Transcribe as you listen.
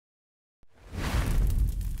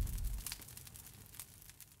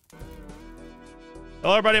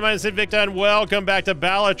Hello everybody, my name is Sinvicta and welcome back to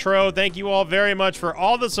Balatro. Thank you all very much for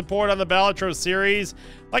all the support on the Balatro series.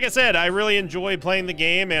 Like I said, I really enjoy playing the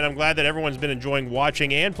game and I'm glad that everyone's been enjoying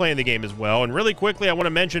watching and playing the game as well. And really quickly, I want to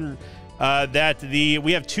mention that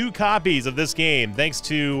we have 2 copies of this game thanks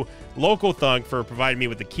to Local Thunk for providing me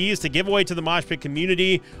with the keys to give away to the Mosh Pit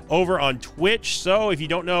community over on Twitch. So if you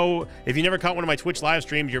don't know, if you never caught one of my Twitch live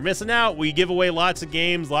streams, you're missing out. We give away lots of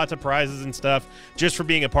games, lots of prizes and stuff just for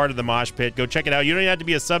being a part of the Mosh Pit. Go check it out. You don't even have to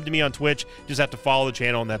be a sub to me on Twitch. You just have to follow the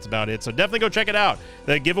channel and that's about it. So definitely go check it out.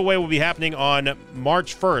 The giveaway will be happening on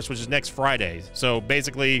March 1st, which is next Friday. So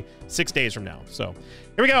basically 6 days from now. So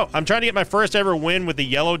here we go. I'm trying to get my first ever win with the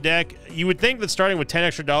yellow deck. You would think that starting with $10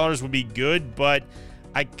 extra would be good, but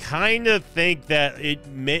I kind of think that it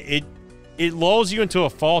lulls you into a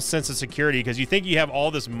false sense of security because you think you have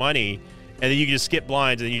all this money and then you can just skip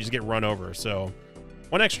blinds and then you just get run over. So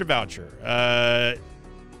 1 extra voucher.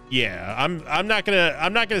 Yeah, I'm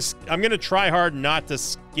gonna try hard not to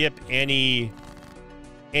skip any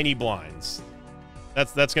blinds.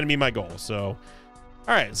 That's gonna be my goal. So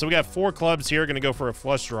all right, so we got 4 clubs here. Gonna go for a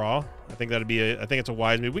flush draw. I think that'd be I think it's a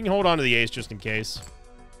wise move. We can hold on to the ace just in case.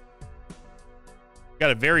 Got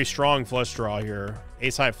a very strong flush draw here.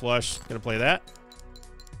 Ace high flush. Gonna play that.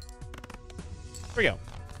 Here we go.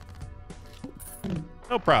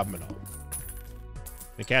 No problem at all.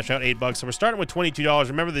 Gonna cash out $8. So we're starting with $22.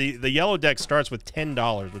 Remember, the yellow deck starts with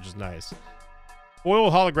 $10, which is nice. Foil,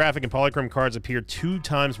 holographic, and polychrome cards appear 2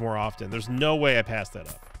 times more often. There's no way I passed that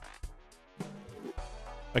up.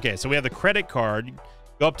 Okay, so we have the credit card.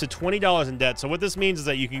 Go up to $20 in debt. So what this means is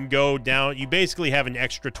that you can go down. You basically have an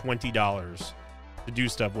extra $20 to do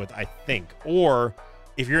stuff with, I think. Or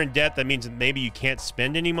if you're in debt, that means that maybe you can't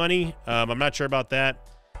spend any money. I'm not sure about that.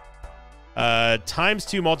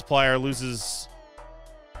 ×2 multiplier loses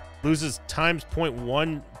times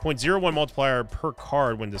 0.01 multiplier per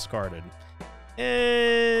card when discarded.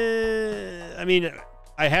 I mean,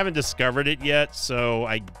 I haven't discovered it yet, so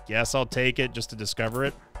I guess I'll take it just to discover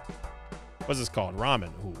it. What's this called?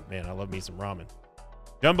 Ramen. Ooh, man, I love me some ramen.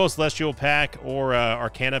 Jumbo Celestial pack or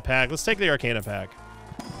Arcana pack. Let's take the Arcana pack.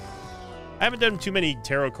 I haven't done too many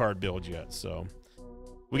tarot card builds yet, so.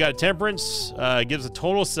 We got a Temperance. Gives a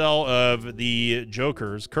total sell of the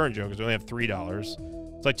Jokers, current Jokers. We only have $3.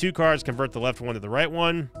 It's like 2 cards, convert the left one to the right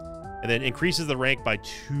one, and then increases the rank by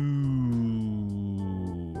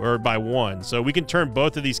 2, or by 1. So we can turn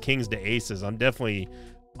both of these kings to aces. I'm definitely,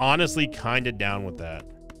 honestly, kind of down with that.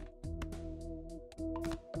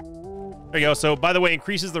 There you go. So, by the way,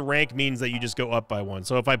 increases the rank means that you just go up by 1.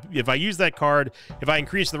 So if I use that card, if I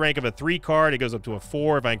increase the rank of a 3 card, it goes up to a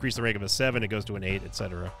 4. If I increase the rank of a 7, it goes to an 8,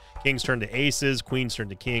 etc. Kings turn to aces, queens turn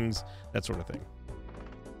to kings, that sort of thing.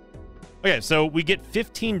 Okay, so we get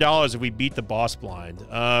 $15 if we beat the boss blind.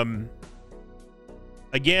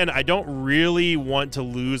 Again, I don't really want to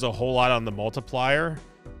lose a whole lot on the multiplier.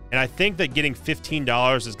 And I think that getting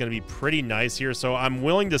 $15 is going to be pretty nice here. So I'm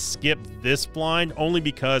willing to skip this blind only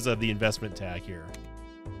because of the investment tag here.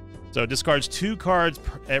 So it discards 2 cards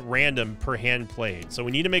at random per hand played. So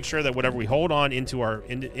we need to make sure that whatever we hold on into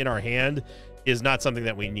in our hand is not something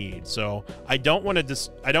that we need. So I don't want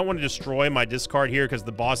to destroy my discard here because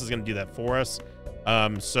the boss is going to do that for us.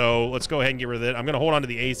 So let's go ahead and get rid of it. I'm going to hold on to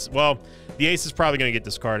the ace. Well, the ace is probably going to get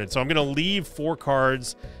discarded. So I'm going to leave 4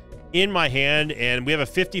 cards in my hand, and we have a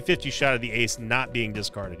 50-50 shot of the ace not being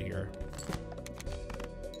discarded here.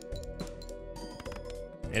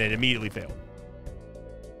 And it immediately failed.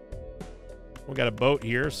 We got a boat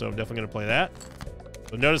here, so I'm definitely going to play that.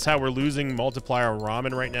 So notice how we're losing multiplier on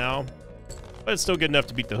ramen right now, but it's still good enough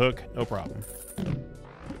to beat the hook. No problem.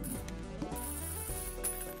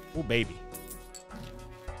 Oh, baby.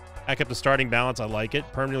 Back up to starting balance. I like it.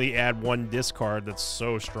 Permanently add 1 discard. That's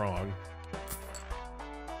so strong.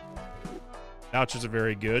 Vouchers are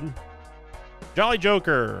very good. Jolly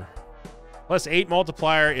Joker. +8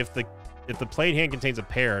 multiplier if the played hand contains a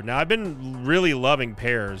pair. Now, I've been really loving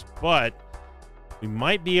pairs, but we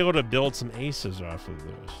might be able to build some aces off of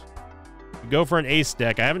this. We go for an ace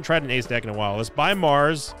deck. I haven't tried an ace deck in a while. Let's buy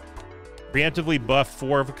Mars. Preemptively buff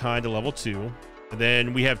 4 of a kind to level 2. And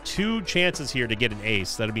then we have 2 chances here to get an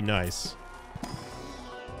ace. That'd be nice.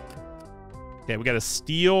 Okay, we got a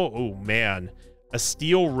steel. Oh, man. A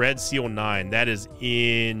steel red seal 9. That is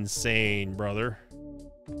insane, brother.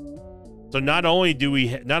 So not only do we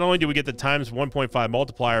get the times 1.5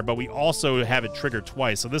 multiplier, but we also have it triggered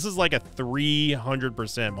twice. So this is like a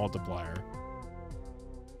 300% multiplier.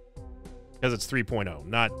 Because it's 3.0.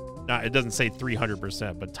 Not it doesn't say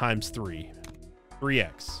 300%, but times 3.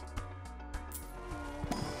 3x.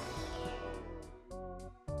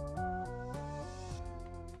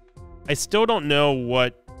 I still don't know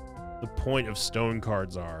what the point of stone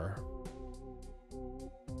cards are.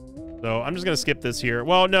 So I'm just going to skip this here.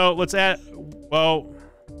 Well, no, let's add... Well,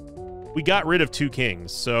 we got rid of 2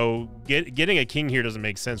 kings, so getting a king here doesn't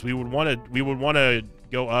make sense. We would want to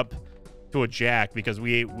go up to a jack because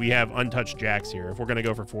we have untouched jacks here if we're going to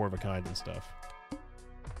go for 4 of a kind and stuff.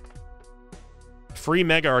 Free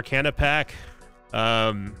Mega Arcana pack.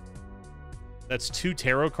 That's 2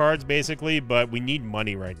 tarot cards basically, but we need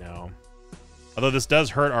money right now. Although this does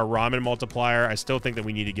hurt our ramen multiplier, I still think that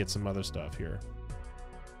we need to get some other stuff here.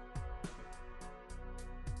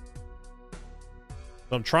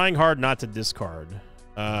 So I'm trying hard not to discard.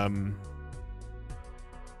 We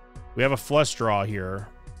have a flush draw here.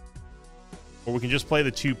 Or we can just play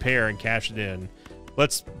the 2 pair and cash it in.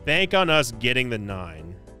 Let's bank on us getting the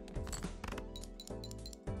 9.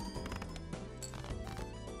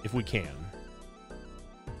 If we can.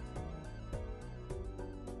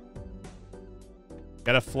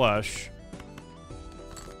 Got a flush.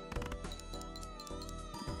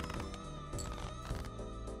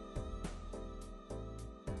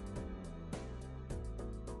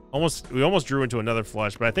 We almost drew into another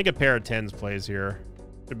flush, but I think a pair of 10s plays here.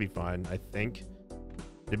 Should be fine, I think.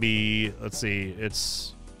 It'd be, let's see,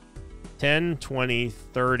 it's 10, 20,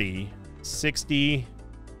 30, 60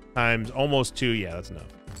 times almost 2. Yeah, that's enough.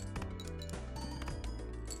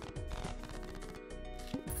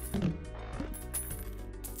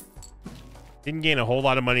 Didn't gain a whole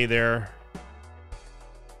lot of money there.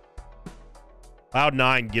 Cloud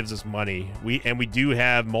 9 gives us money. We do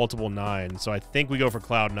have multiple 9s, so I think we go for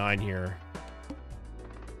Cloud 9 here.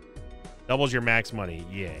 Doubles your max money.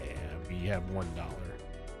 Yeah, we have $1.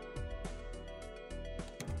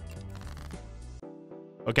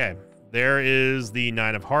 Okay, there is the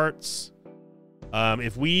 9 of hearts.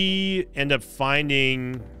 If we end up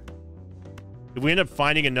finding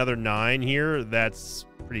another 9 here, that's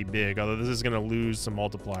pretty big. Although this is going to lose some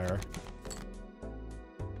multiplier.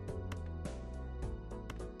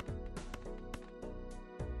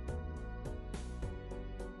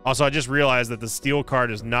 Also, I just realized that the steel card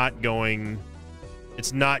is not going...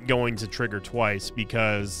 It's not going to trigger twice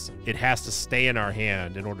because it has to stay in our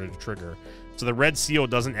hand in order to trigger. So the red seal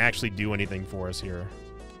doesn't actually do anything for us here.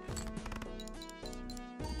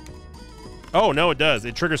 Oh, no, it does.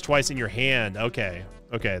 It triggers twice in your hand. Okay.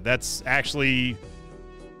 Okay, that's actually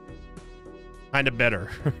kind of better.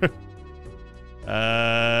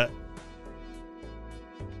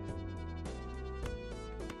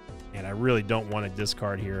 And I really don't want to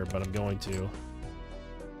discard here, but I'm going to.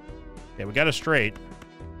 Okay, we got a straight.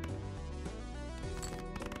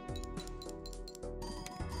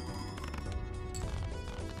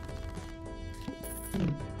 There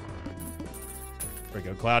we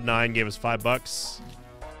go. Cloud 9 gave us $5. We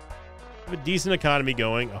have a decent economy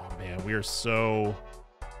going. Oh man, we are so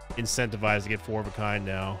incentivized to get 4 of a kind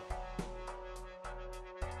now.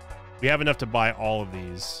 We have enough to buy all of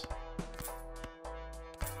these.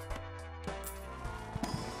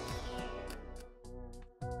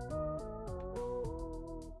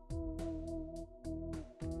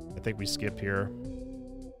 I think we skip here.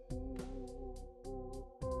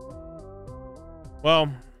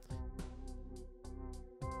 Well,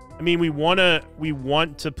 I mean, we want to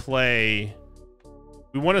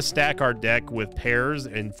stack our deck with pairs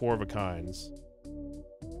and 4 of a kinds.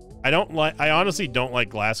 I honestly don't like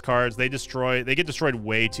glass cards. They get destroyed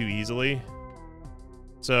way too easily.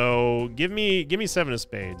 So give me 7 of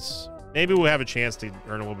spades. Maybe we'll have a chance to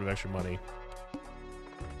earn a little bit of extra money.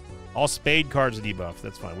 All spade cards debuff.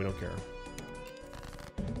 That's fine. We don't care.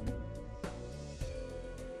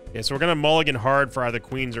 Okay, so we're going to mulligan hard for either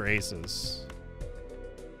queens or aces.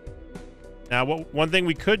 Now, one thing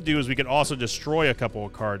we could do is we could also destroy a couple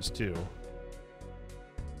of cards, too.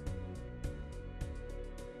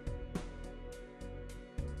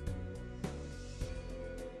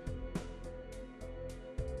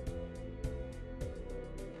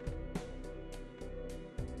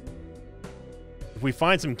 If we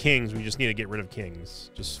find some kings, we just need to get rid of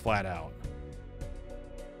kings. Just flat out.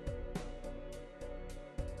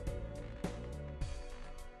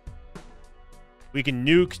 We can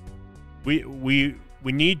nuke... We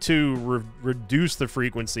need to reduce the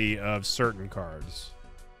frequency of certain cards.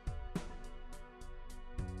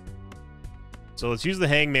 So let's use the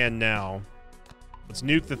hangman now. Let's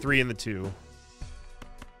nuke the 3 and the 2.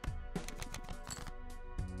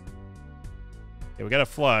 Okay, we got a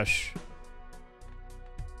flush.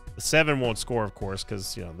 The 7 won't score, of course,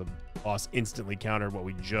 because, you know, the boss instantly countered what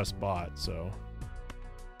we just bought, so...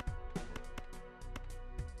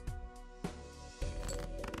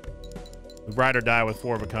 Ride or die with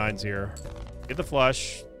 4 of a kinds here. Get the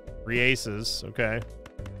flush. 3 aces. Okay.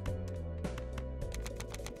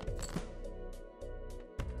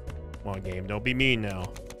 Come on, game. Don't be mean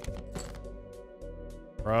now.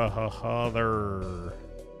 Brother.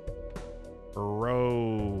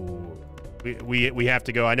 Bro. We have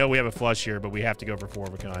to go. I know we have a flush here, but we have to go for 4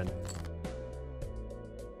 of a kind.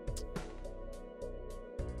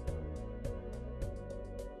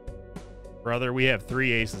 Brother, we have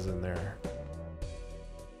 3 aces in there.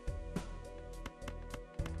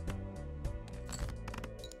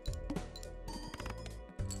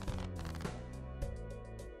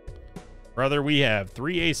 Brother, we have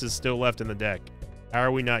 3 aces still left in the deck. How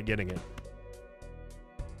are we not getting it?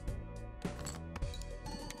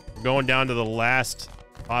 We're going down to the last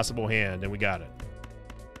possible hand, and we got it.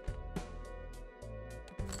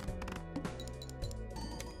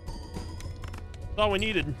 That's all we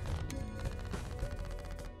needed.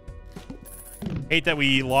 Hate that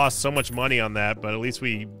we lost so much money on that, but at least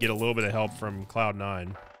we get a little bit of help from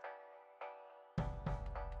Cloud9.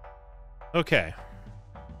 Okay.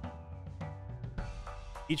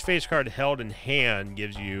 Each face card held in hand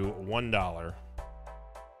gives you $1.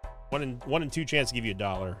 1 in 2 chance to give you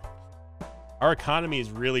 $1. Our economy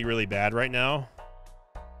is really, really bad right now.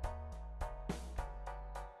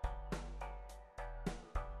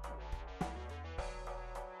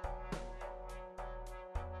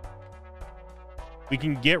 We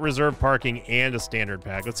can get reserve parking and a standard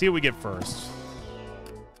pack. Let's see what we get first.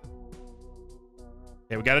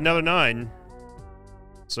 Okay, we got another 9.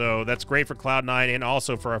 So that's great for Cloud9 and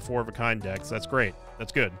also for our 4 of a kind decks. That's great.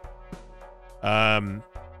 That's good. I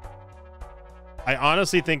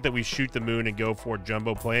honestly think that we shoot the moon and go for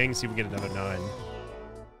jumbo playing. See if we get another 9.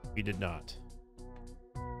 We did not.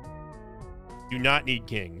 Do not need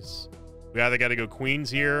kings. We either got to go queens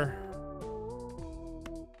here.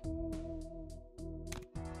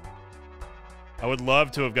 I would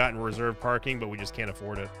love to have gotten reserve parking, but we just can't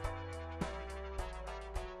afford it.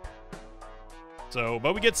 So,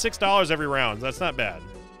 but we get $6 every round. That's not bad.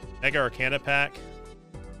 Mega Arcana pack.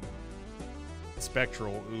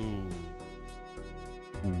 Spectral. Ooh.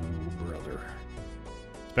 Ooh, brother.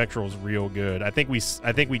 Spectral's real good. I think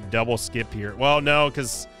we double skip here. Well, no,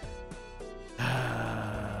 because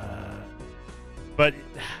but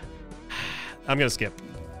I'm gonna skip.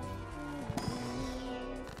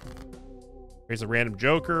 Creates a random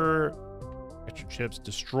joker. Extra chips.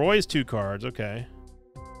 Destroys 2 cards. Okay.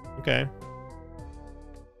 Okay.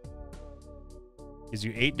 Gives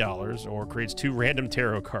you $8 or creates 2 random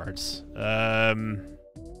tarot cards. I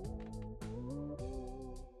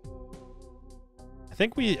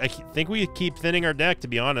think we keep thinning our deck, to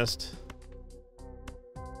be honest.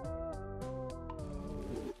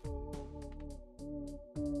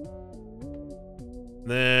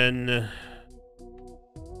 Then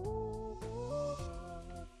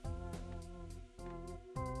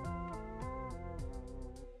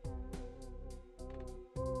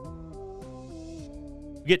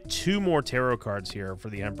we get 2 more tarot cards here for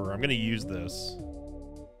the Emperor. I'm going to use this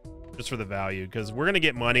just for the value because we're going to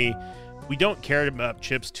get money. We don't care about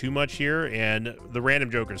chips too much here, and the random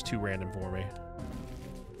joker is too random for me.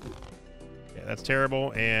 Yeah, that's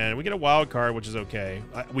terrible. And we get a wild card, which is okay.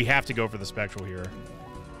 We have to go for the spectral here.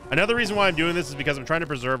 Another reason why I'm doing this is because I'm trying to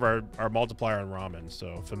preserve our multiplier on ramen.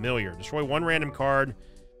 So familiar. Destroy 1 random card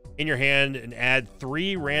in your hand and add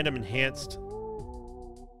 3 random enhanced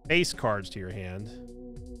face cards to your hand.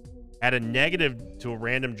 Add a negative to a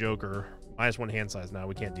random joker. -1 hand size. No,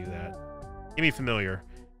 we can't do that. Give me familiar.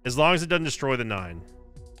 As long as it doesn't destroy the 9.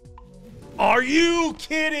 Are you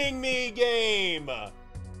kidding me, game?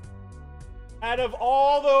 Out of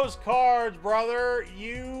all those cards, brother,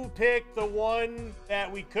 you picked the one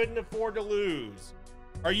that we couldn't afford to lose.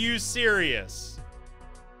 Are you serious?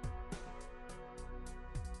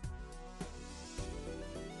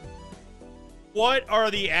 What are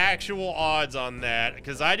the actual odds on that?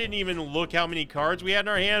 Because I didn't even look how many cards we had in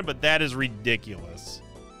our hand, but that is ridiculous.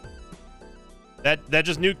 That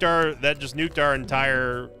just nuked our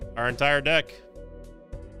entire deck.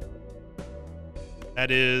 That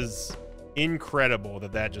is incredible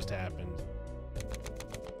that just happened.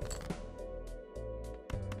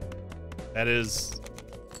 That is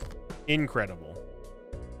incredible.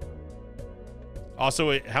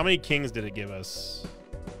 Also, how many kings did it give us?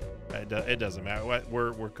 It doesn't matter.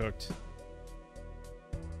 We're cooked.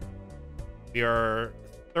 We are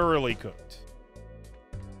thoroughly cooked.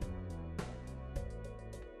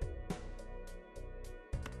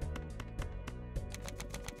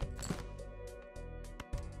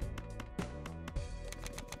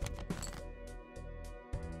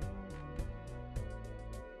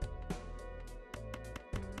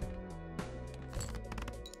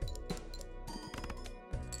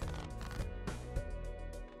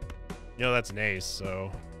 You know, that's an ace,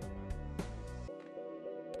 so.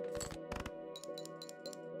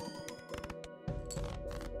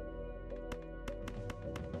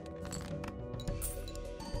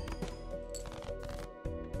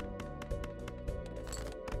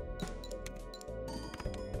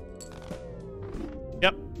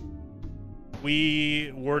 Yep.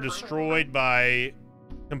 We were destroyed by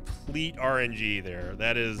complete RNG there.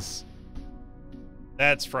 That's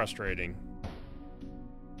frustrating.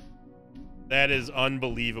 That is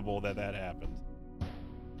unbelievable that that happened.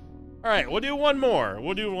 All right, we'll do one more.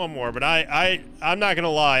 But I'm not gonna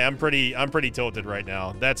lie, I'm pretty tilted right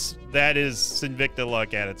now. That is Sinvicta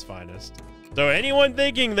luck at its finest. So anyone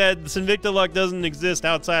thinking that Sinvicta luck doesn't exist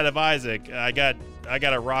outside of Isaac, I got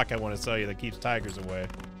a rock I want to sell you that keeps tigers away.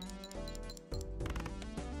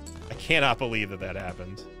 I cannot believe that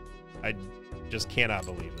happened. I just cannot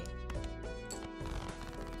believe it.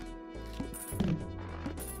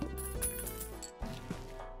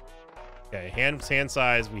 Okay, hand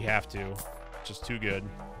size, we have to. Just too good.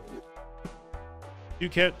 2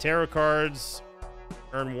 tarot cards.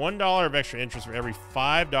 Earn $1 of extra interest for every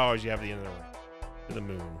 $5 you have at the end of the round. To the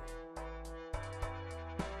moon.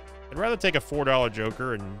 I'd rather take a $4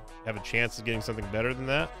 joker and have a chance of getting something better than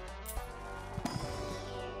that.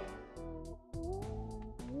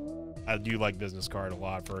 I do like business card a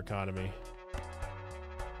lot for economy.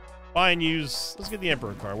 Buy and use. Let's get the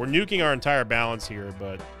Emperor card. We're nuking our entire balance here,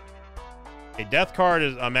 but a death card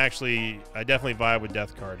is. I definitely vibe with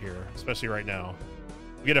death card here, especially right now.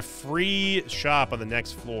 We get a free shop on the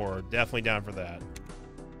next floor. Definitely down for that.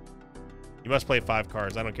 You must play 5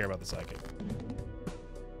 cards. I don't care about the second.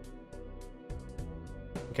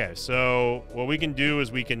 Okay, so what we can do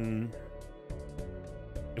is we can.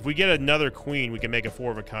 If we get another queen, we can make a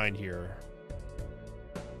 4 of a kind here.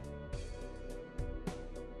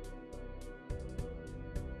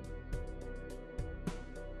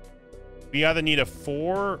 We either need a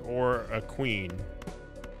 4 or a queen.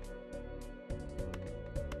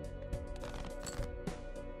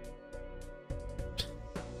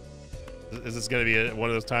 Is this going to be one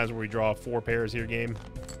of those times where we draw 4 pairs here, game?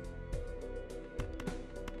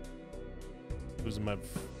 Losing my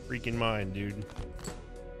freaking mind, dude.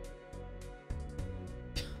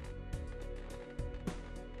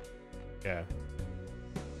 Yeah.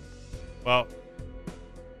 Well,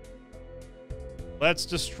 let's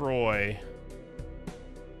destroy.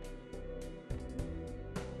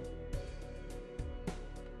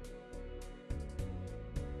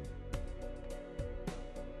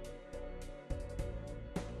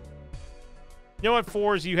 You know what,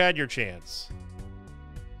 4s? You had your chance.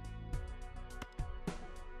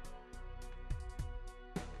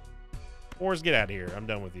 Fours, get out of here. I'm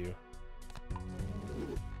done with you.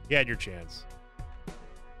 You had your chance.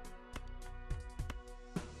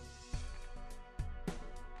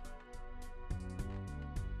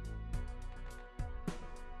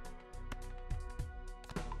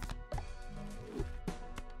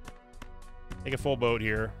 Take a full boat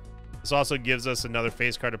here. This also gives us another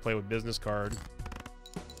face card to play with business card.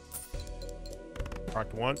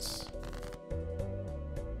 Rocked once.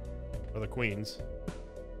 For the queens.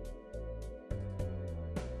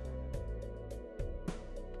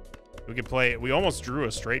 We could play. We almost drew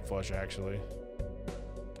a straight flush, actually.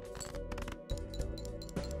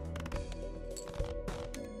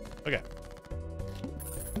 Okay.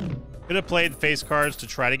 Could have played face cards to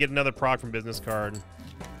try to get another proc from business card.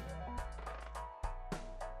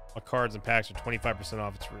 All cards and packs are 25%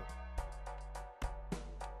 off. It's real.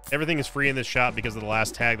 Everything is free in this shop because of the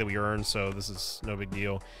last tag that we earned, so this is no big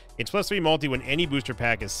deal. It's +3 multi when any booster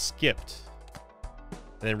pack is skipped.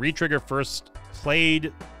 And then retrigger first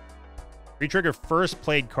played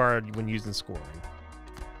card when used in scoring.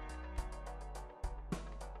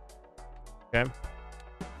 Okay.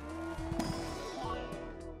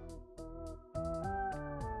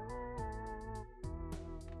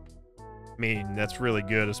 I mean, that's really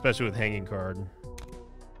good, especially with hanging card.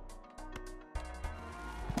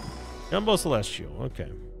 Jumbo Celestial,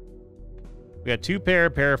 okay. We got 2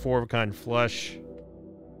 pair, 4 of a kind flush.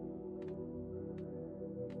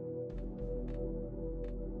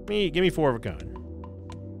 Give me 4 of a kind.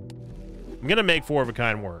 I'm gonna make 4 of a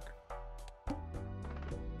kind work.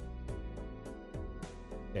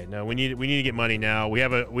 Okay, no, we need to get money now. We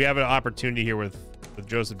have an opportunity here with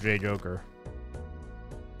Joseph J. Joker.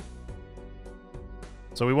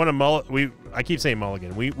 So we want to I keep saying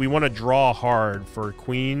mulligan. We want to draw hard for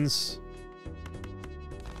queens,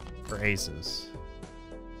 for aces.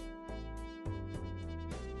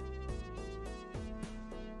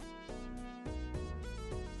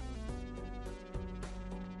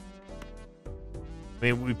 I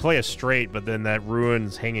mean, we play a straight, but then that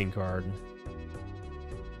ruins hanging card.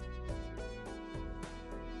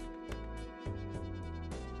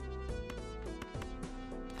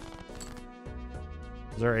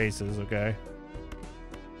 Those are aces, okay.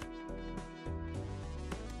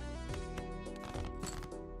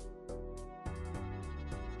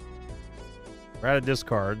 We're out of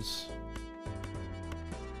discards.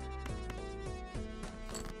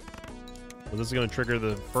 So this is going to trigger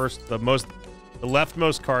the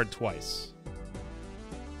leftmost card twice.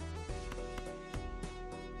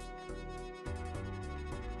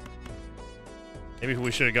 Maybe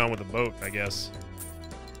we should have gone with the boat, I guess.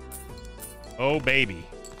 Oh, baby.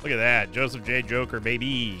 Look at that. Joseph J. Joker,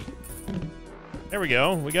 baby. There we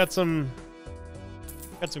go. We got some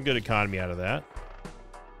good economy out of that.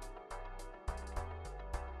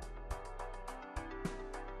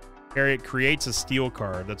 It creates a steel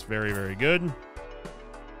card. That's very, very good.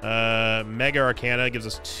 Mega Arcana gives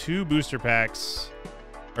us 2 booster packs,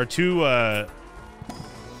 or two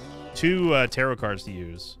tarot cards to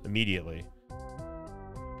use immediately.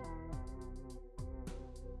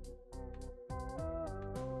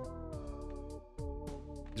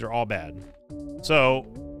 These are all bad. So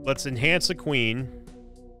let's enhance the queen.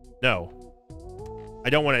 No. I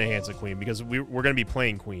don't want to enhance a queen because we're going to be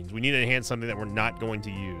playing queens. We need to enhance something that we're not going to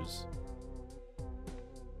use.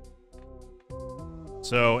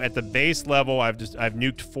 So at the base level, I've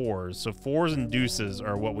nuked 4s. So 4s and deuces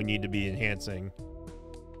are what we need to be enhancing.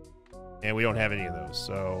 And we don't have any of those.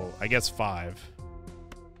 So I guess 5.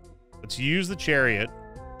 Let's use the chariot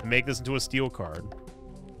to make this into a steel card.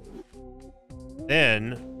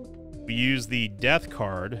 Then we use the death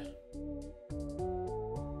card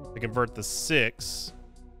to convert the 6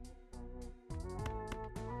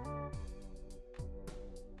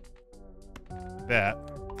 that.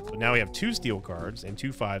 So now we have 2 steel cards and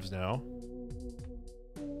 2 5s now.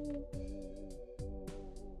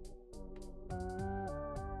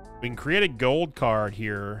 We can create a gold card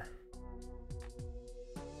here.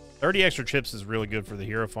 30 extra chips is really good for the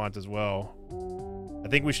Hierophant as well. I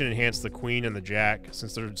think we should enhance the queen and the jack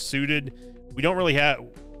since they're suited. We don't really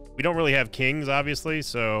have kings, obviously,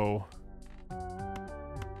 so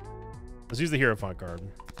let's use the Hierophant card.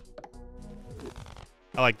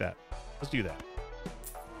 I like that. Let's do that.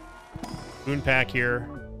 Boon pack here.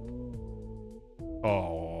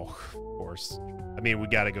 Oh, of course. I mean, we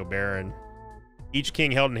got to go Baron. Each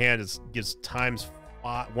king held in hand gives times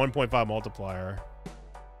 1.5 multiplier.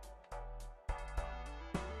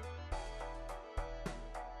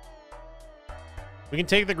 We can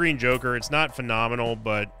take the green joker. It's not phenomenal,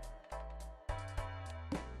 but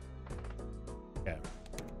okay.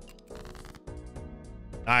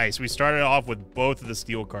 Nice. We started off with both of the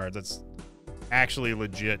steel cards. That's actually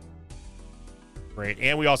legit great.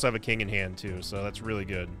 And we also have a king in hand too, so that's really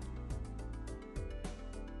good.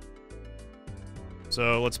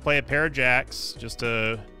 So let's play a pair of jacks just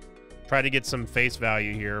to try to get some face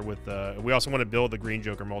value here with we also want to build the green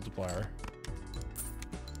joker multiplier.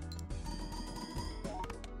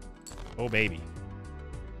 Oh, baby.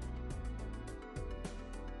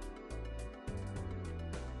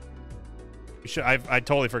 I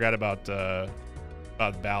totally forgot about the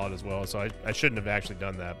ballot as well, so I shouldn't have actually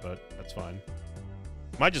done that, but that's fine.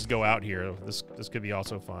 Might just go out here. This could be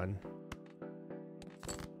also fine.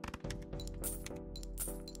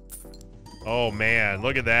 Oh man,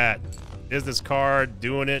 look at that. Business card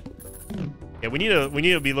doing it. Yeah, we need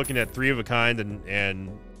to be looking at 3 of a kind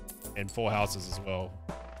and full houses as well.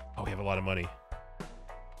 Oh, we have a lot of money.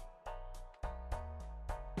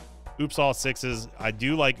 Oops all 6s. I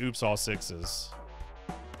do like oops all 6s.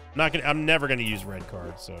 I'm never gonna use red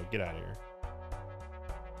cards, so get out of here.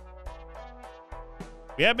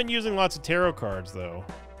 We have been using lots of tarot cards though.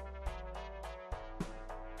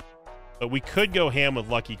 But we could go ham with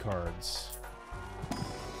lucky cards.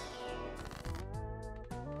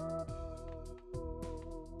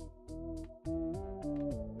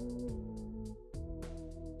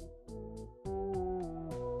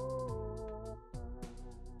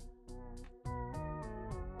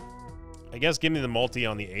 I guess give me the multi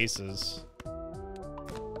on the aces.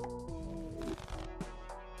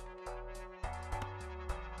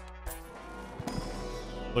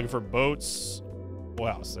 Looking for boats. Full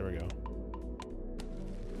house. There we go.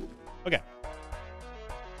 Okay.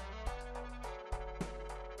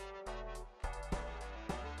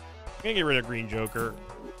 I'm gonna get rid of green joker.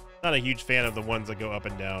 Not a huge fan of the ones that go up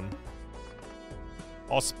and down.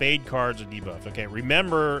 All spade cards are debuffed. Okay,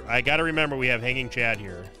 remember, I gotta remember we have hanging Chad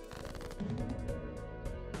here.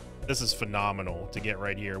 This is phenomenal to get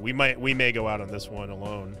right here. We may go out on this one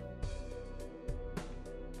alone.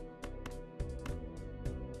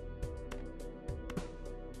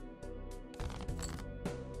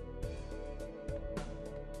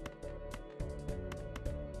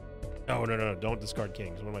 No, no, no, don't discard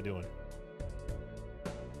kings. What am I doing?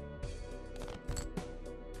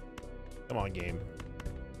 Come on, game.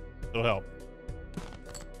 It'll help.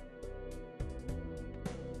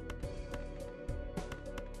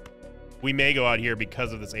 We may go out here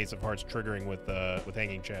because of this Ace of Hearts triggering with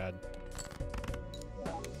Hanging Chad.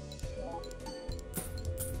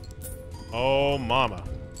 Oh, mama.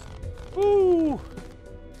 Woo!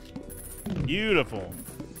 Beautiful.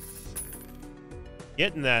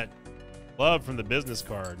 Getting that love from the business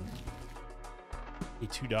card.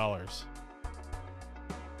 $2.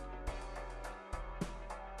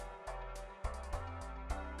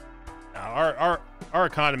 Our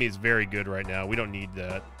economy is very good right now. We don't need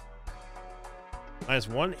that.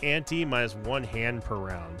 -1 ante, -1 hand per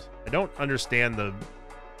round. I don't understand the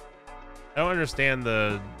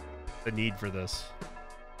need for this.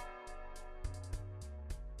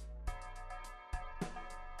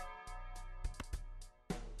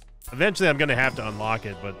 Eventually I'm gonna have to unlock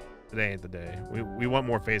it, but today ain't the day. We want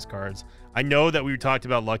more face cards. I know that we talked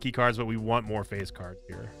about lucky cards, but we want more face cards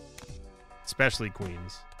here. Especially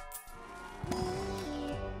queens.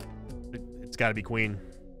 It's gotta be queen.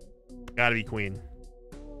 Gotta be queen.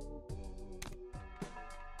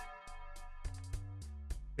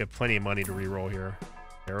 We have plenty of money to re-roll here.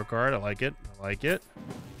 Tarot card, I like it. I like it.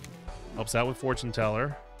 Helps out with Fortune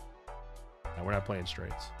Teller. No, we're not playing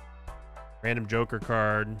straights. Random Joker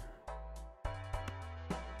card.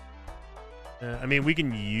 I mean, we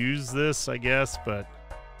can use this, I guess, but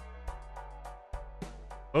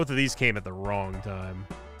both of these came at the wrong time.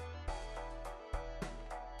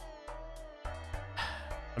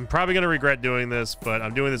 I'm probably going to regret doing this, but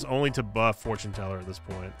I'm doing this only to buff Fortune Teller at this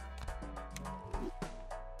point.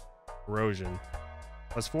 Erosion.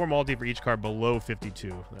 +4 multi for each card below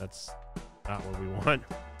 52. That's not what we want.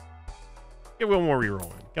 Get one more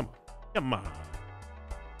rerolling. Come on. Come on.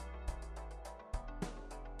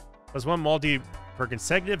 +1 multi per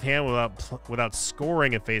consecutive hand without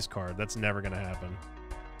scoring a face card. That's never going to happen.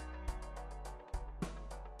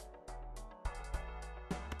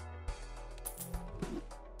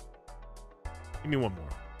 Give me one more.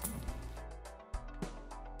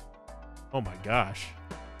 Oh my gosh.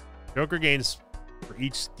 Joker gains for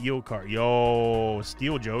each steel card. Yo,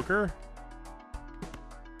 steel Joker?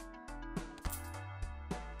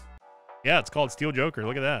 Yeah, it's called Steel Joker.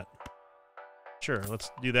 Look at that. Sure, let's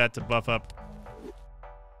do that to buff up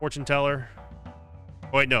Fortune Teller. Oh,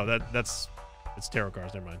 wait, no, it's tarot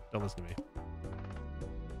cards. Never mind. Don't listen to me.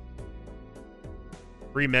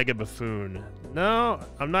 Free Mega Buffoon. No,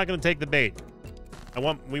 I'm not going to take the bait.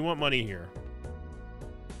 We want money here.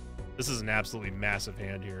 This is an absolutely massive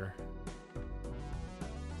hand here.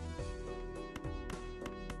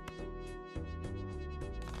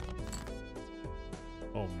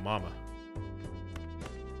 Oh, mama.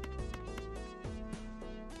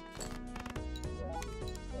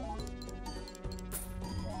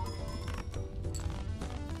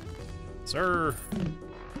 Sir.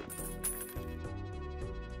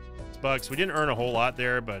 $6. We didn't earn a whole lot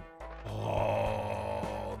there, but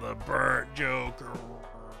oh, the burnt Joker.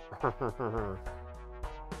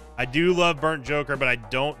 I do love burnt Joker, but I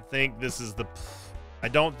don't think this is the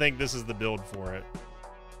build for it.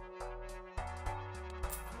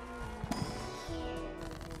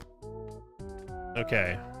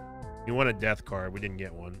 Okay. You want a death card. We didn't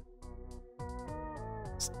get one.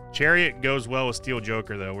 Chariot goes well with Steel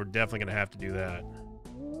Joker, though. We're definitely going to have to do that.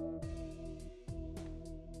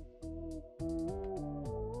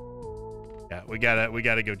 Yeah, we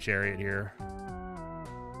gotta go Chariot here.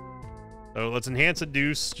 So let's enhance a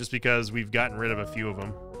deuce, just because we've gotten rid of a few of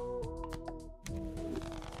them.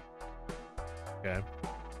 Okay.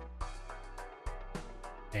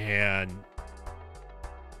 And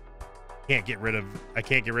I can't get rid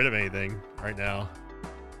of anything right now.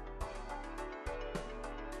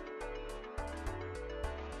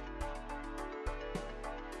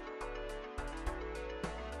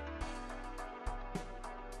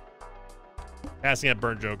 Passing up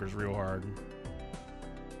burnt Joker's real hard.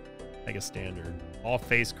 Like a standard. All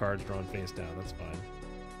face cards drawn face down. That's fine.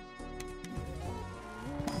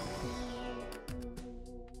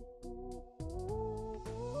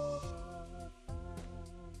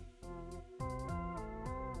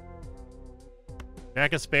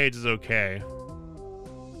 Jack of Spades is okay.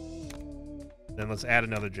 Then let's add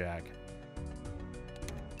another Jack.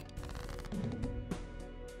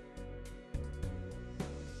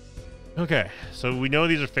 Okay, so we know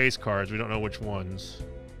these are face cards. We don't know which ones.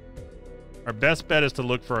 Our best bet is to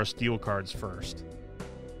look for our steel cards first.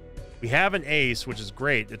 We have an ace, which is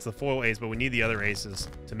great. It's the foil ace, but we need the other aces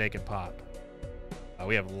to make it pop.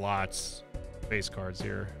 We have lots of face cards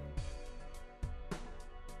here.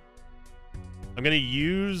 I'm going to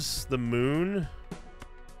use the moon.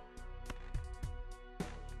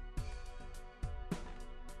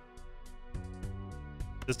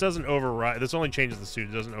 This doesn't override. This only changes the suit.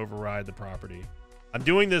 It doesn't override the property. I'm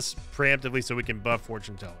doing this preemptively so we can buff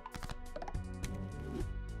Fortune Teller.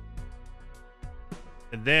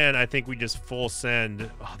 And then I think we just full send.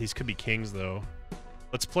 Oh, these could be kings, though.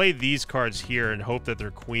 Let's play these cards here and hope that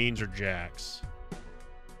they're queens or jacks.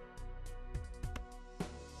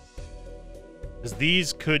 Because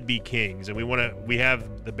these could be kings, and we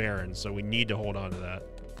have the barons, so we need to hold on to that.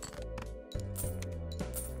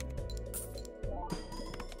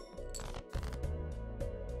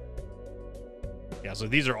 Yeah, so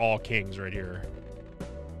these are all kings right here.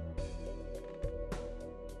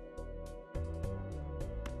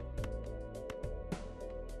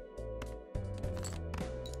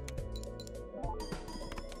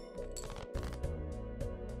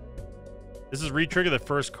 This is re-trigger the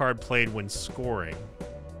first card played when scoring,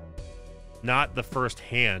 not the first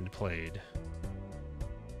hand played.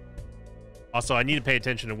 Also, I need to pay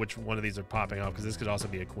attention to which one of these are popping off, because this could also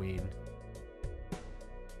be a queen.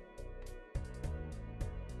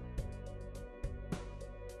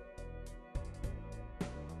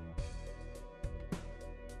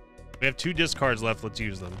 We have 2 discards left. Let's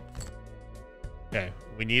use them. Okay,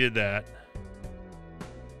 we needed that.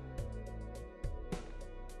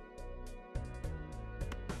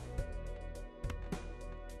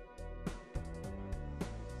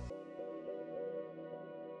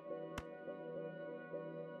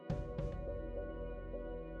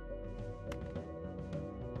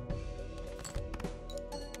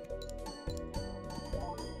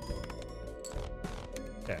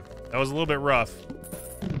 Okay, that was a little bit rough.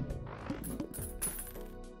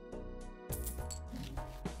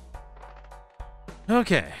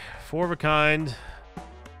 Okay, 4 of a kind.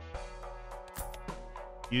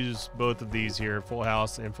 Use both of these here, full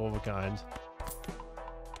house and full of a kind.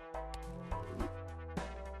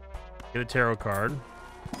 Get a tarot card.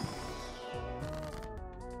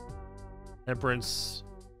 Temperance.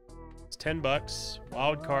 It's $10.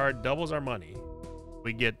 Wild card doubles our money.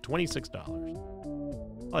 We get $26.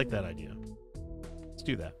 I like that idea. Let's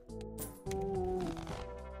do that.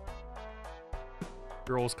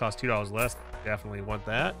 Rolls cost $2 less. Definitely want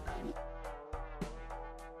that.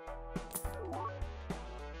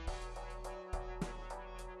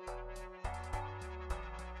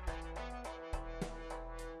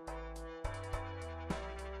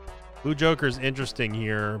 Blue Joker's interesting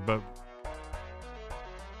here, but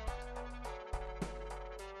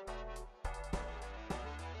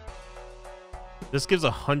this gives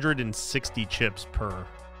 160 chips per.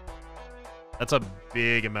 That's a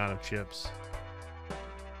big amount of chips.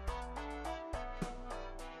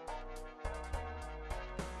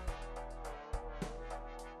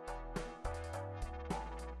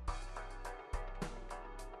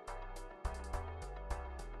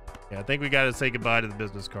 Yeah, I think we got to say goodbye to the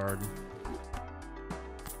business card.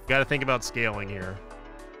 Got to think about scaling here.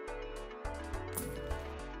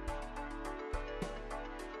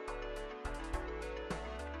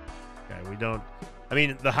 Okay, we don't... I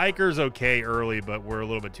mean, the hiker's okay early, but we're a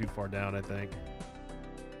little bit too far down, I think.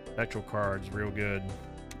 Spectral cards, real good.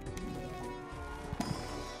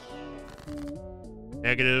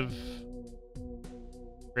 Negative.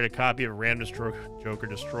 Create a copy of random Joker.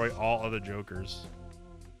 Destroy all other Jokers.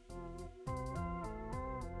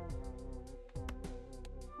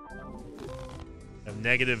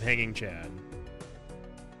 Negative Hanging Chad.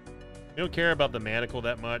 We don't care about the manacle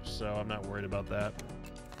that much, so I'm not worried about that.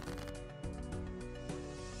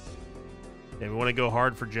 Okay, we want to go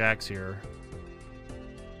hard for jacks here.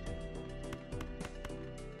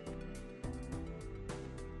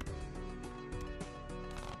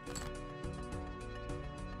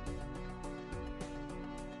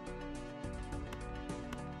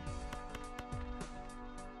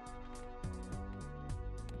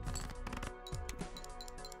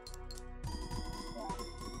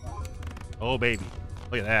 Oh, baby.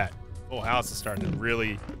 Look at that. Full house is starting to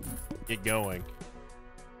really get going.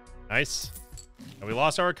 Nice. And we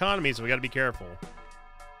lost our economy, so we got to be careful.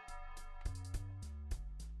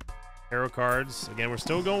 Tarot cards. Again, we're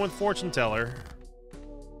still going with Fortune Teller.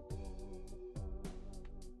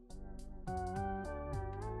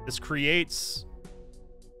 This creates...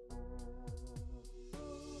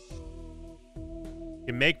 You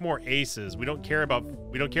can make more aces. We don't care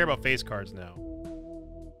about face cards now.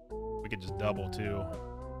 Could just double too.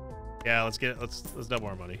 Yeah, let's double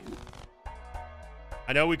our money.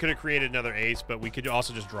 I know we could have created another ace, but we could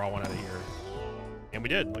also just draw one out of here. And we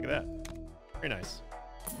did. Look at that. Very nice.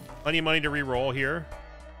 Plenty of money to re-roll here.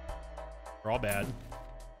 We're all bad.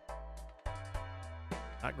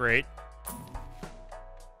 Not great.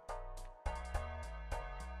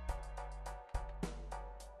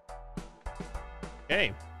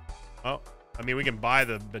 Okay. Well, I mean, we can buy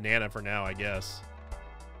the banana for now, I guess.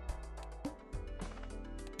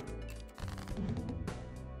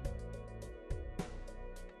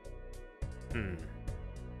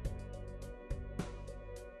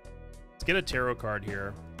 Let's get a tarot card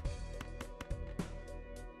here.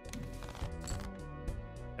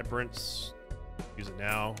 Temperance. Use it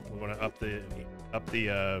now. We want to up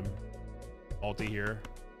the multi here.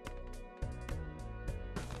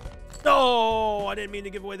 No, I didn't mean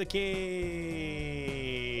to give away the king.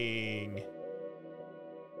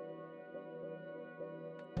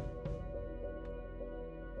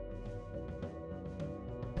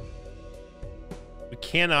 We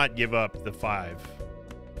cannot give up the 5.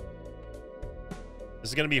 This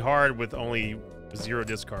is going to be hard with only 0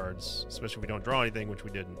 discards, especially if we don't draw anything, which we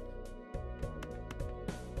didn't.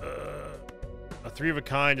 A 3 of a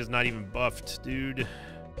kind is not even buffed, dude.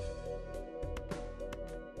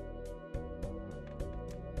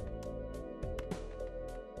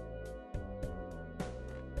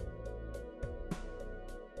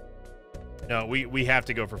 No, we have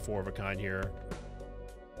to go for 4 of a kind here.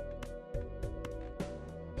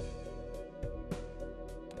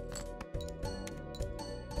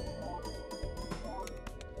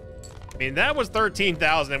 I mean, that was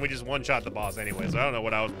 13,000 and we just one-shot the boss anyways. I don't know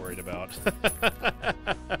what I was worried about.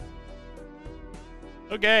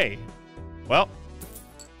 Okay. Well.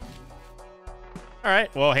 All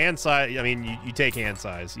right. Well, hand size, I mean, you take hand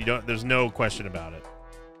size. You don't, there's no question about it.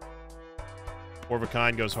 4 of a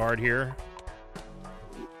kind goes hard here.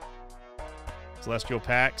 Celestial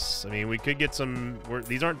packs. I mean, we could get some,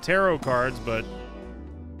 these aren't tarot cards, but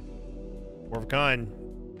 4 of a kind.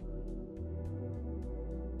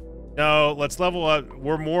 No, let's level up.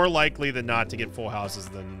 We're more likely than not to get full houses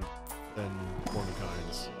than 4 of a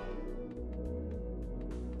kinds.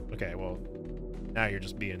 Okay, well, now you're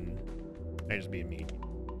just being mean.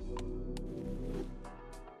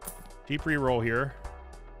 Cheap reroll here.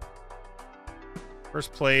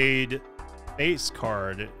 First played base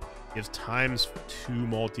card gives ×2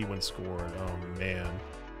 multi when scored. Oh man.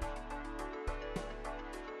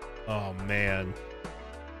 Oh man.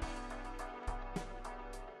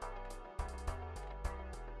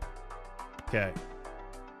 Okay.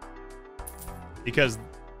 Because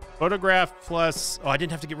photograph plus... Oh, I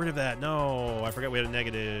didn't have to get rid of that. No, I forgot we had a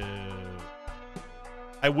negative.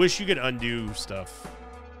 I wish you could undo stuff.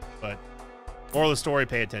 But moral of the story,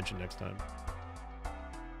 pay attention next time.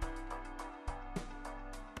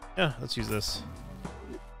 Yeah, let's use this.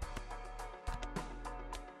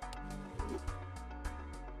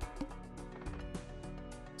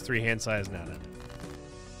 It's 3 hand size now.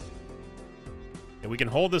 And we can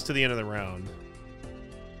hold this to the end of the round.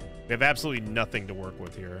 We have absolutely nothing to work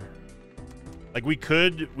with here. Like we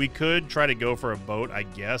could try to go for a boat, I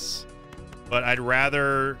guess, but I'd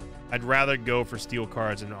rather go for steel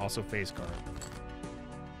cards and also face card.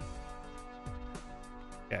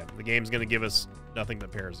 Yeah, the game's gonna give us nothing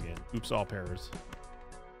but pairs again. Oops, all pairs.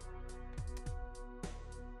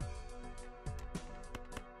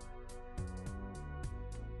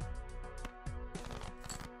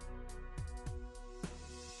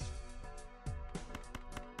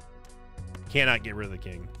 Cannot get rid of the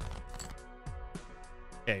king.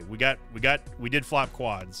 Okay, we did flop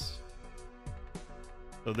quads.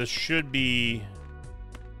 So this should be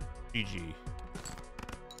GG.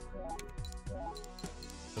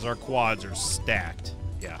 Because our quads are stacked.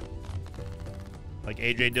 Yeah. Like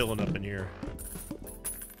AJ Dillon up in here.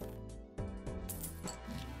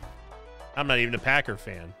 I'm not even a Packer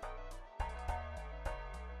fan.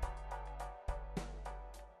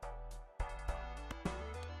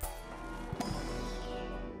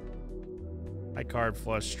 High card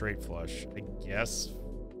flush, straight flush. I guess.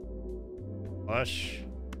 Flush.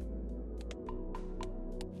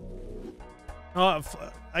 Oh,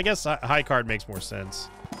 I guess high card makes more sense.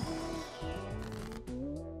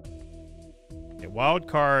 Okay, wild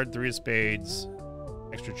card, 3 of spades,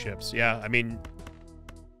 extra chips. Yeah, I mean,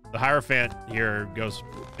 the Hierophant here goes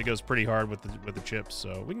pretty hard with the chips,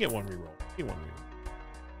 so we can get one reroll. Get one reroll.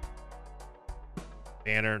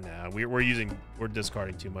 Banner, nah, we're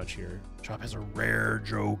discarding too much here. Chop has a rare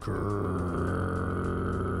Joker.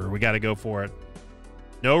 We got to go for it.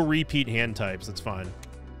 No repeat hand types. That's fine.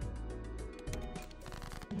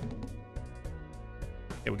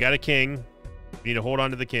 Okay, we got a king. We need to hold on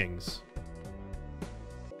to the kings.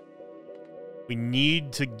 We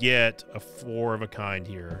need to get a 4 of a kind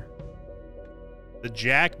here. The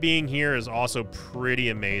jack being here is also pretty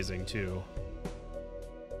amazing too.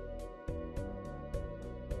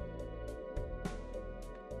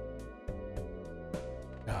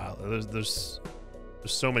 there's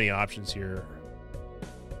so many options here.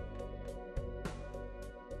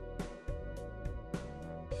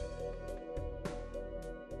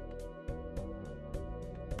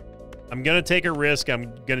 I'm gonna take a risk.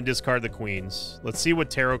 I'm gonna discard the queens. Let's see what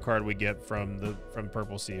tarot card we get from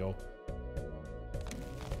Purple Seal.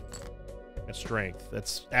 That's strength.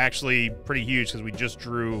 That's actually pretty huge because we just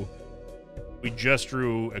drew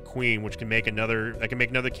a queen, which can make another. That can make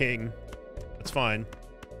another king. That's fine.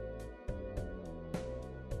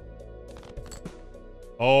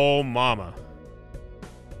 Oh, mama.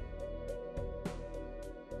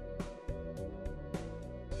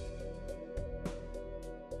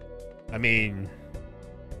 I mean,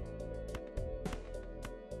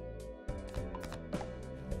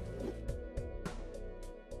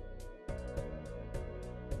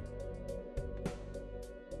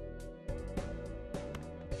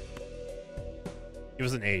 it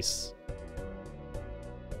was an ace.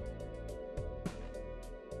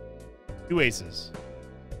 2 aces.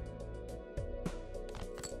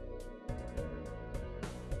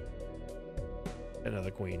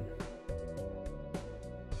 Another queen.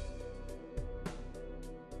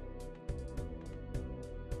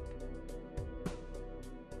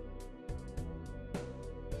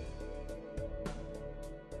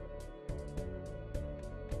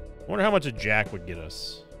 I wonder how much a jack would get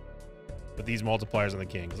us with these multipliers on the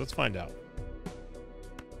kings. Let's find out.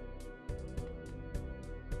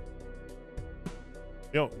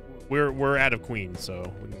 You know, we're out of queens, so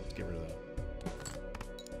we can get rid of that.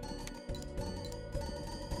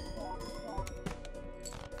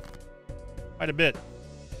 Quite a bit.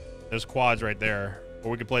 There's quads right there,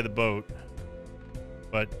 or we could play the boat.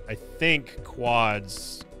 But I think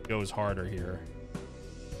quads goes harder here.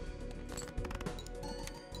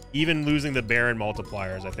 Even losing the Baron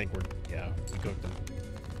multipliers, I think we cooked them.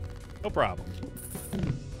 No problem.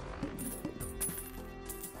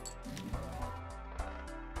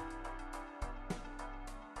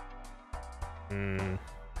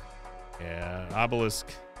 Yeah,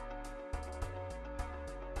 obelisk.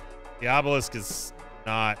 The obelisk is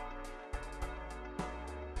not...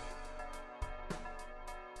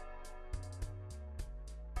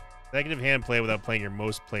 Negative hand play without playing your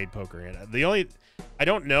most played poker hand. The only... I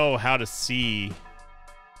don't know how to see...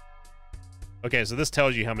 Okay, so this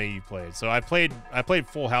tells you how many you played. So I played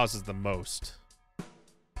full houses the most.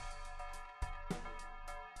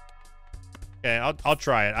 Okay, I'll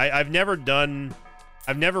try it. I've never run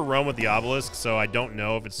with the obelisk, so I don't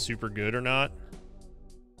know if it's super good or not.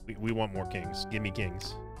 We want more kings. Give me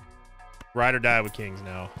kings. Ride or die with kings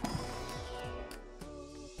now.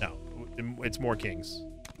 No, it's more kings.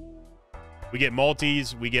 We get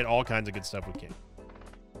multis. We get all kinds of good stuff with king.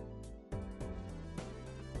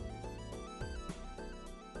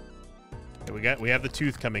 Okay, we have the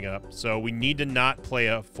tooth coming up, so we need to not play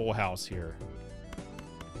a full house here.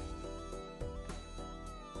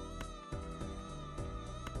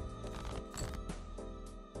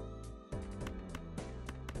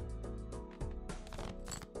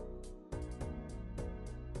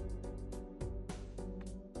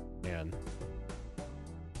 Man.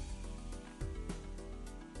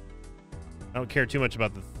 I don't care too much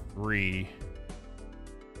about the 3.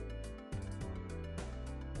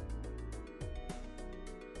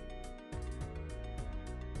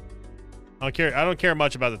 I don't care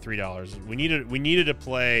much about the $3. We needed to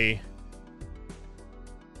play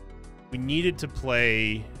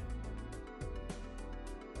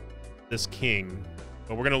this king,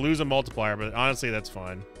 but we're gonna lose a multiplier, but honestly that's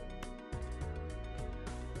fine.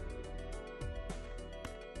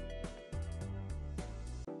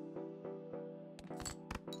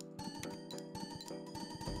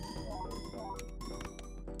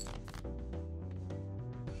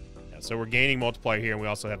 So we're gaining multiplier here, and we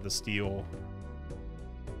also have the steal.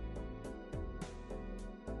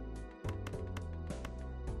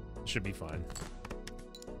 Should be fine.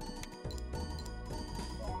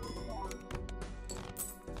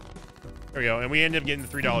 There we go, and we ended up getting the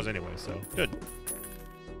 $3 anyway, so good.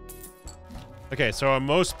 Okay, so our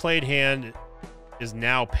most played hand is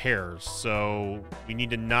now pairs, so we need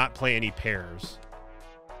to not play any pairs.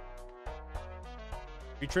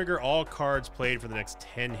 We trigger all cards played for the next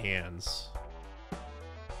 10 hands.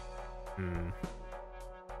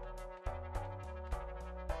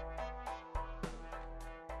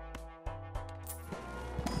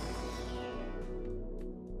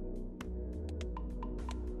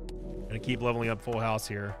 Gonna keep leveling up full house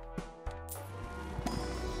here.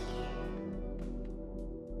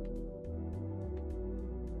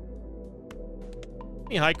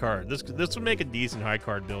 High card. This would make a decent high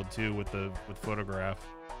card build too with photograph.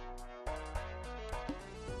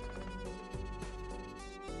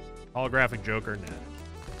 Holographic Joker?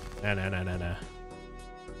 Nah. Nah.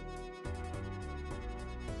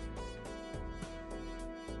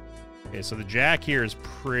 Okay, so the Jack here is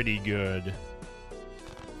pretty good.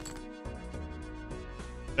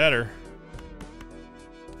 Better.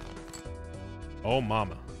 Oh,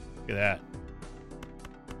 mama. Look at that.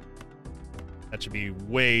 That should be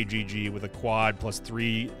way GG with a quad plus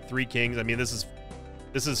three kings. I mean, this is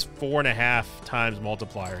 4.5 times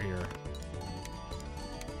multiplier here.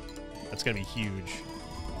 That's gonna be huge.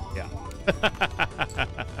 Yeah.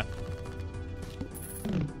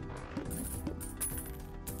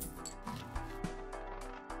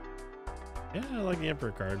 Yeah, I like the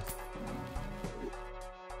Emperor card.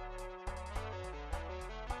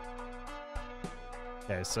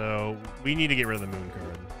 Okay, so we need to get rid of the Moon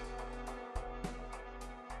card.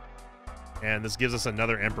 And this gives us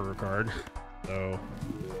another Emperor card. So,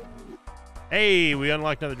 hey, we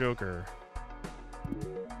unlocked another Joker.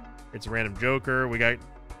 It's a random Joker. We got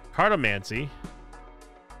Cartomancy.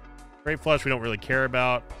 Great Flush we don't really care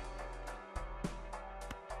about.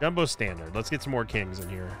 Jumbo Standard. Let's get some more kings in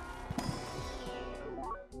here.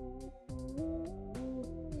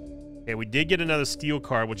 Okay, we did get another Steel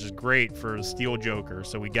card, which is great for a Steel Joker,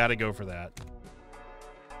 so we got to go for that.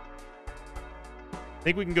 I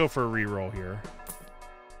think we can go for a reroll here.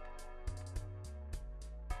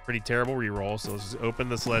 Pretty terrible reroll, so let's just open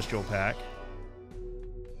the Celestial pack.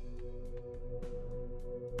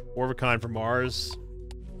 4 of a kind for Mars.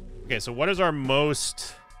 Okay, so what is our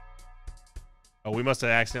most... Oh, we must have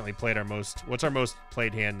accidentally played our most... What's our most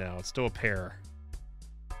played hand now? It's still a pair.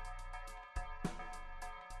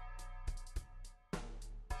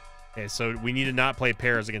 Okay, so we need to not play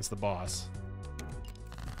pairs against the boss.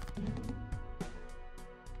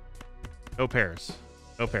 No pairs.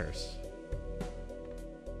 No pairs.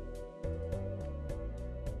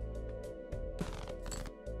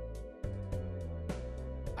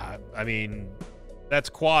 I mean, that's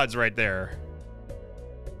quads right there.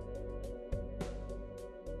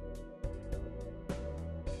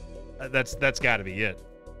 That's got to be it.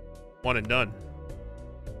 One and done.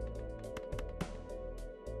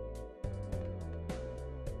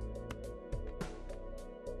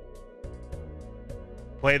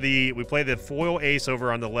 We play the foil ace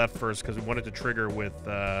over on the left first because we wanted to trigger with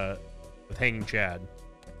Hanging Chad.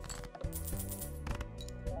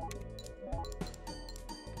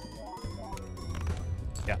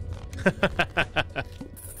 Yeah.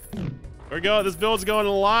 There we go. This build's going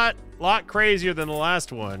a lot crazier than the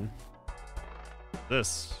last one.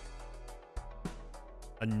 This.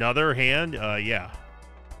 Another hand? Yeah.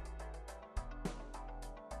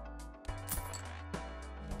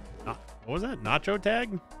 What was that? Nacho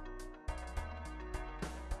tag?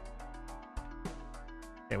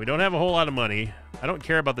 Okay, we don't have a whole lot of money. I don't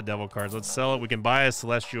care about the devil cards. Let's sell it. We can buy a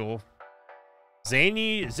Celestial.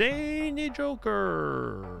 Zany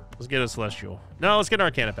Joker. Let's get a Celestial. No, let's get an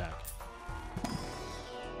Arcana pack.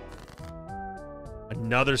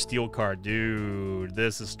 Another Steel card. Dude,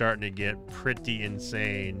 this is starting to get pretty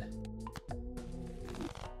insane.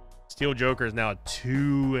 Steel Joker is now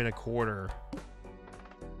 2 1/4.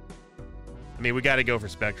 I mean, we got to go for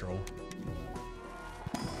Spectral.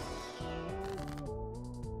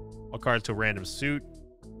 All cards to a random suit.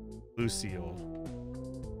 Lucille.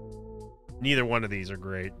 Neither one of these are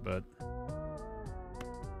great, but...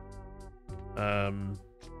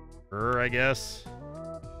 I guess.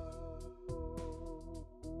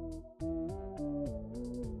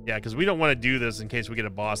 Yeah, because we don't want to do this in case we get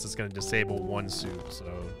a boss that's going to disable one suit, so...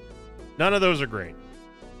 None of those are great.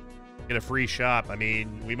 Get a free shop. I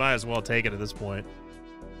mean, we might as well take it at this point.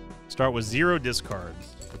 Start with 0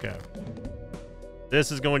 discards. Okay.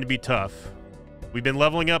 This is going to be tough. We've been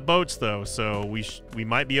leveling up boats, though, so we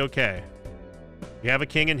might be okay. We have a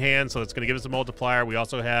king in hand, so it's going to give us a multiplier. We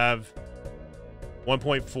also have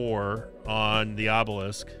 1.4 on the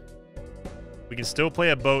obelisk. We can still play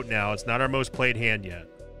a boat now. It's not our most played hand yet.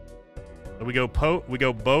 So we go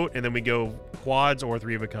boat, and then we go quads or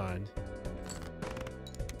 3 of a kind.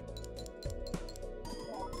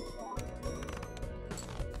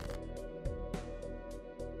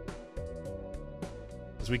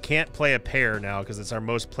 We can't play a pair now because it's our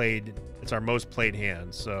most played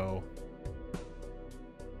hand, so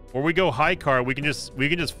or we go high card, we can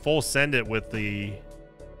just full send it with the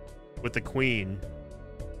queen.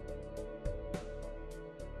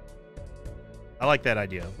 I like that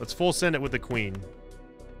idea. Let's full send it with the queen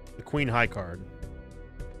high card.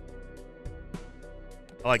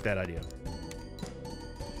 I like that idea.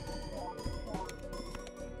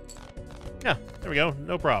 Yeah, there we go.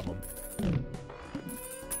 No problem.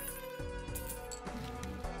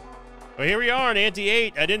 Well, here we are in Ante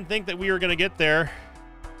 8. I didn't think that we were going to get there.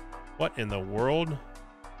 What in the world?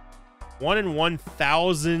 1 in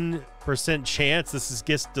 1,000% chance this is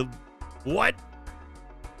gets to... What?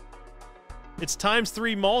 It's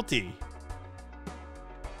 ×3 multi.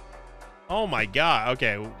 Oh my god.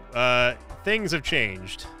 Okay. Things have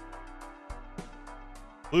changed.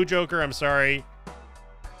 Blue Joker, I'm sorry.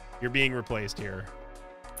 You're being replaced here.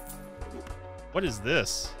 What is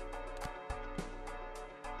this?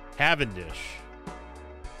 Cavendish.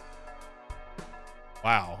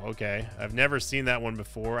 Wow, okay. I've never seen that one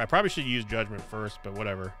before. I probably should use Judgment first, but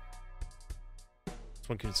whatever. This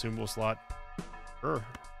one consumable slot. Sure.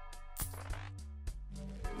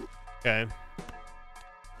 Okay.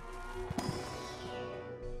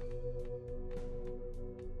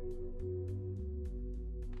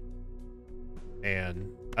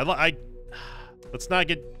 And let's not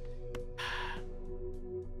get...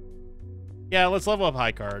 Yeah, let's level up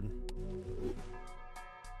high card.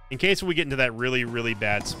 In case we get into that really, really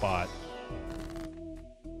bad spot.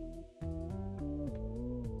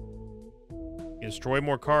 Destroy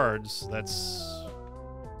more cards. That's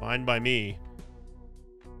fine by me.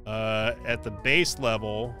 At the base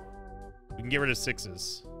level, we can get rid of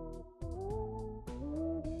 6s.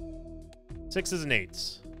 6s and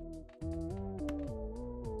 8s.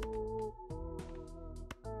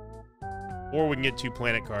 Or we can get 2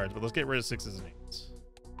 planet cards, but let's get rid of 6s and 8s.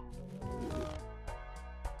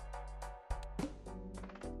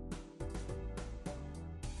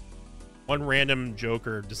 One random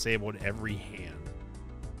Joker disabled every hand.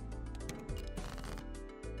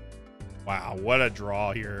 Wow, what a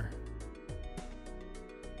draw here.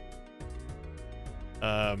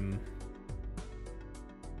 I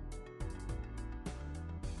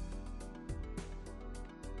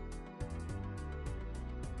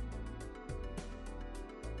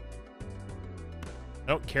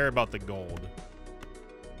don't care about the gold.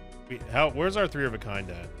 Where's our 3 of a kind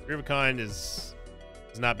at? 3 of a kind has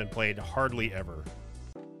not been played hardly ever.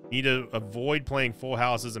 Need to avoid playing full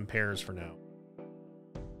houses and pairs for now.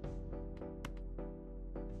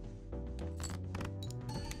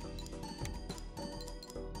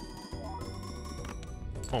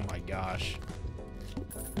 Oh my gosh.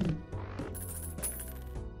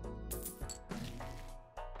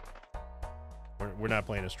 We're not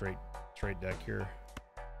playing a straight deck here.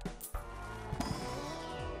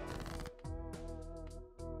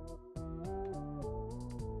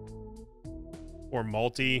 Or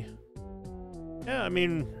multi. Yeah, I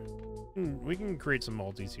mean, we can create some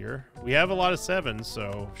multis here. We have a lot of 7s,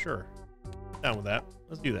 so sure. Down with that.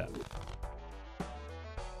 Let's do that.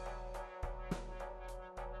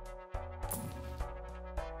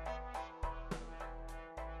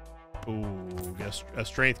 Ooh, a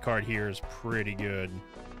strength card here is pretty good.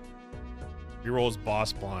 Rerolls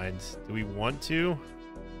boss blind. Do we want to?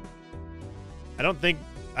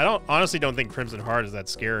 I honestly don't think Crimson Heart is that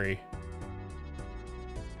scary.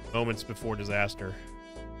 Moments before disaster.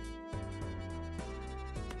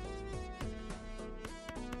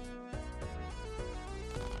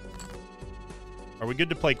 Are we good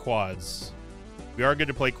to play quads? We are good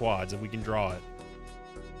to play quads if we can draw it.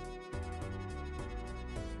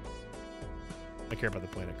 I care about the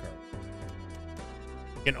planet card.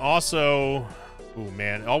 We can also... Ooh,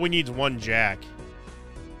 man. All we need is 1 jack.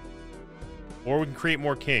 Or we can create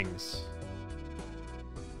more kings.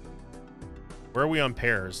 Where are we on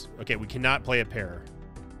pairs? Okay, we cannot play a pair.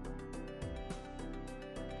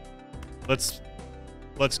 Let's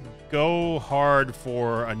go hard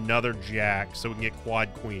for another jack so we can get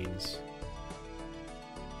quad queens.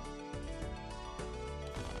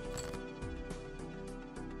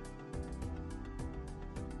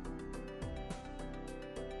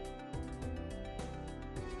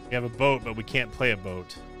 We have a boat, but we can't play a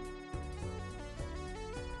boat.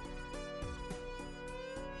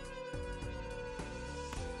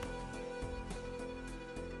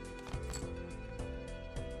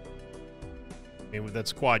 I mean,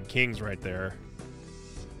 that's quad kings right there.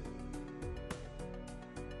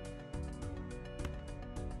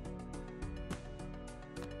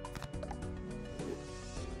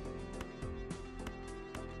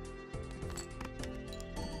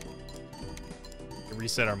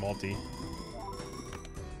 Reset our multi.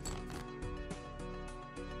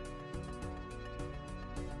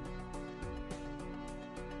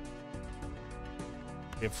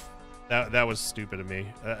 If that was stupid of me.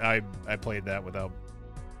 I played that without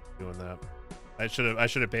doing that. I should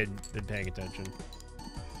have been paying attention.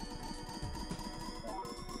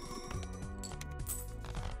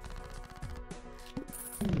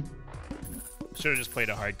 Should have just played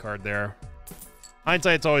a hide card there.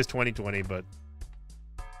 Hindsight's always 20/20, but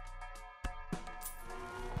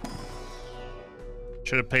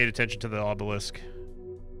Should have paid attention to the obelisk.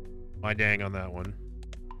 My dang on that one.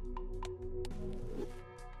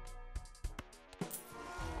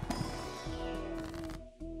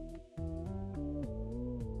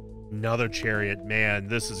 Another chariot. Man,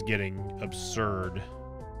 this is getting absurd.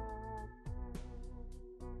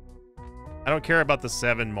 I don't care about the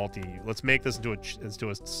 7 multi. Let's make this into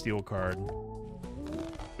a steel card.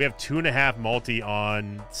 We have 2.5 multi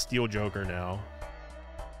on Steel Joker now.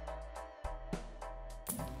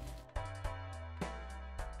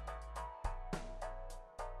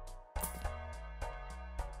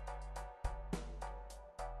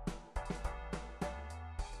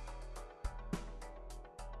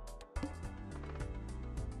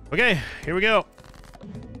 Okay, here we go.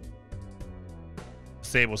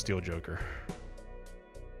 Sable Steel Joker.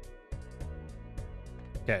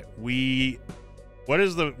 Okay, what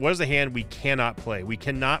is the hand we cannot play? We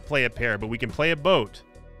cannot play a pair, but we can play a boat.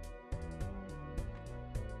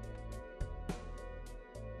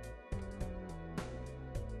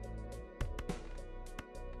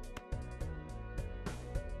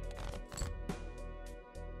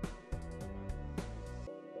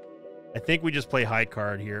 I think we just play high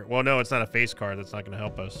card here. Well, no, it's not a face card. That's not going to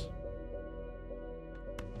help us.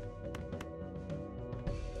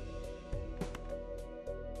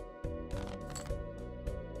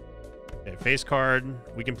 Okay, face card.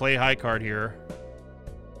 We can play high card here.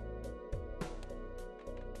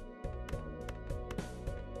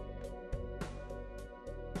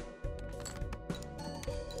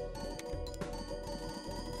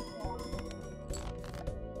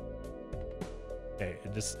 Okay,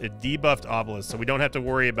 it debuffed obelisk, so we don't have to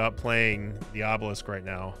worry about playing the obelisk right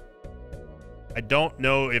now. I don't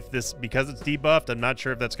know if this, because it's debuffed, I'm not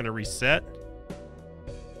sure if that's going to reset.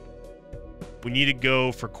 We need to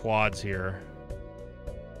go for quads here.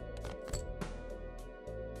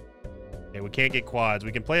 Okay, we can't get quads.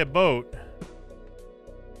 We can play a boat.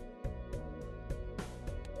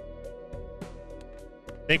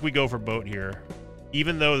 I think we go for boat here.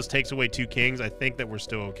 Even though this takes away 2 kings, I think that we're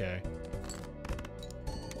still okay.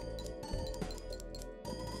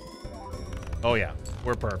 Oh yeah,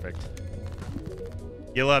 we're perfect.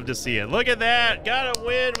 You love to see it. Look at that! Got a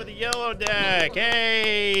win with the yellow deck!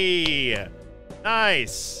 Hey!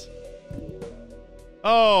 Nice!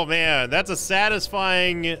 Oh man, that's a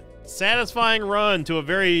satisfying run to a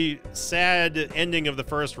very sad ending of the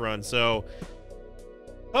first run. So,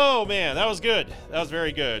 oh man, that was good. That was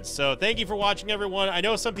very good. So thank you for watching, everyone. I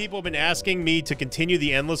know some people have been asking me to continue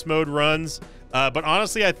the endless mode runs. But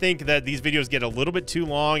honestly, I think that these videos get a little bit too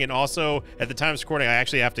long, and also at the time of recording, I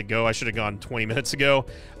actually have to go. I should have gone 20 minutes ago.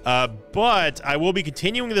 But I will be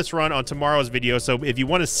continuing this run on tomorrow's video. So if you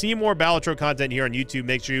want to see more Balatro content here on YouTube,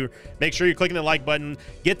 make sure you're clicking the like button.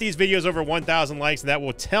 Get these videos over 1,000 likes, and that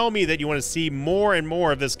will tell me that you want to see more and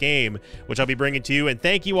more of this game, which I'll be bringing to you. And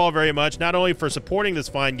thank you all very much, not only for supporting this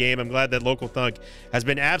fine game. I'm glad that Local Thunk has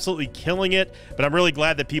been absolutely killing it, but I'm really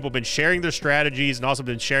glad that people have been sharing their strategies and also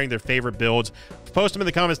been sharing their favorite builds. Post them in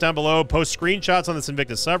the comments down below. Post screenshots on the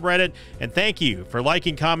Sinvicta subreddit. And thank you for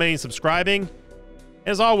liking, commenting, subscribing.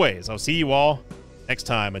 As always, I'll see you all next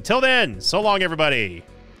time. Until then, so long, everybody.